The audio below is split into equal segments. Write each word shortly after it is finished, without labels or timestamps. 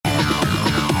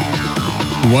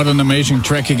What an amazing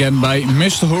track again by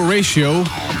Mr. Horatio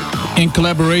in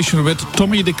collaboration with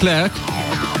Tomy Declerque.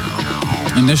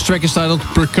 And this track is titled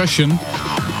Percussion.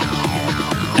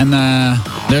 And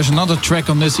there's another track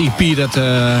on this EP that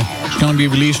is going to be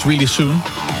released really soon.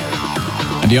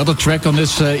 And the other track on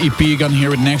this EP you're going to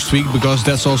hear it next week, because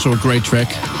that's also a great track.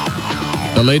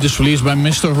 The latest release by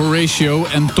Mr. Horatio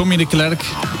and Tomy Declerque,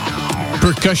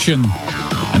 Percussion.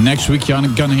 And next week you're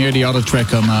going to hear the other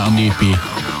track on the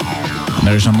EP. And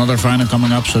there's another vinyl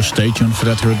coming up, so stay tuned for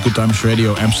that here at Good Times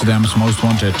Radio, Amsterdam's Most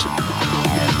Wanted.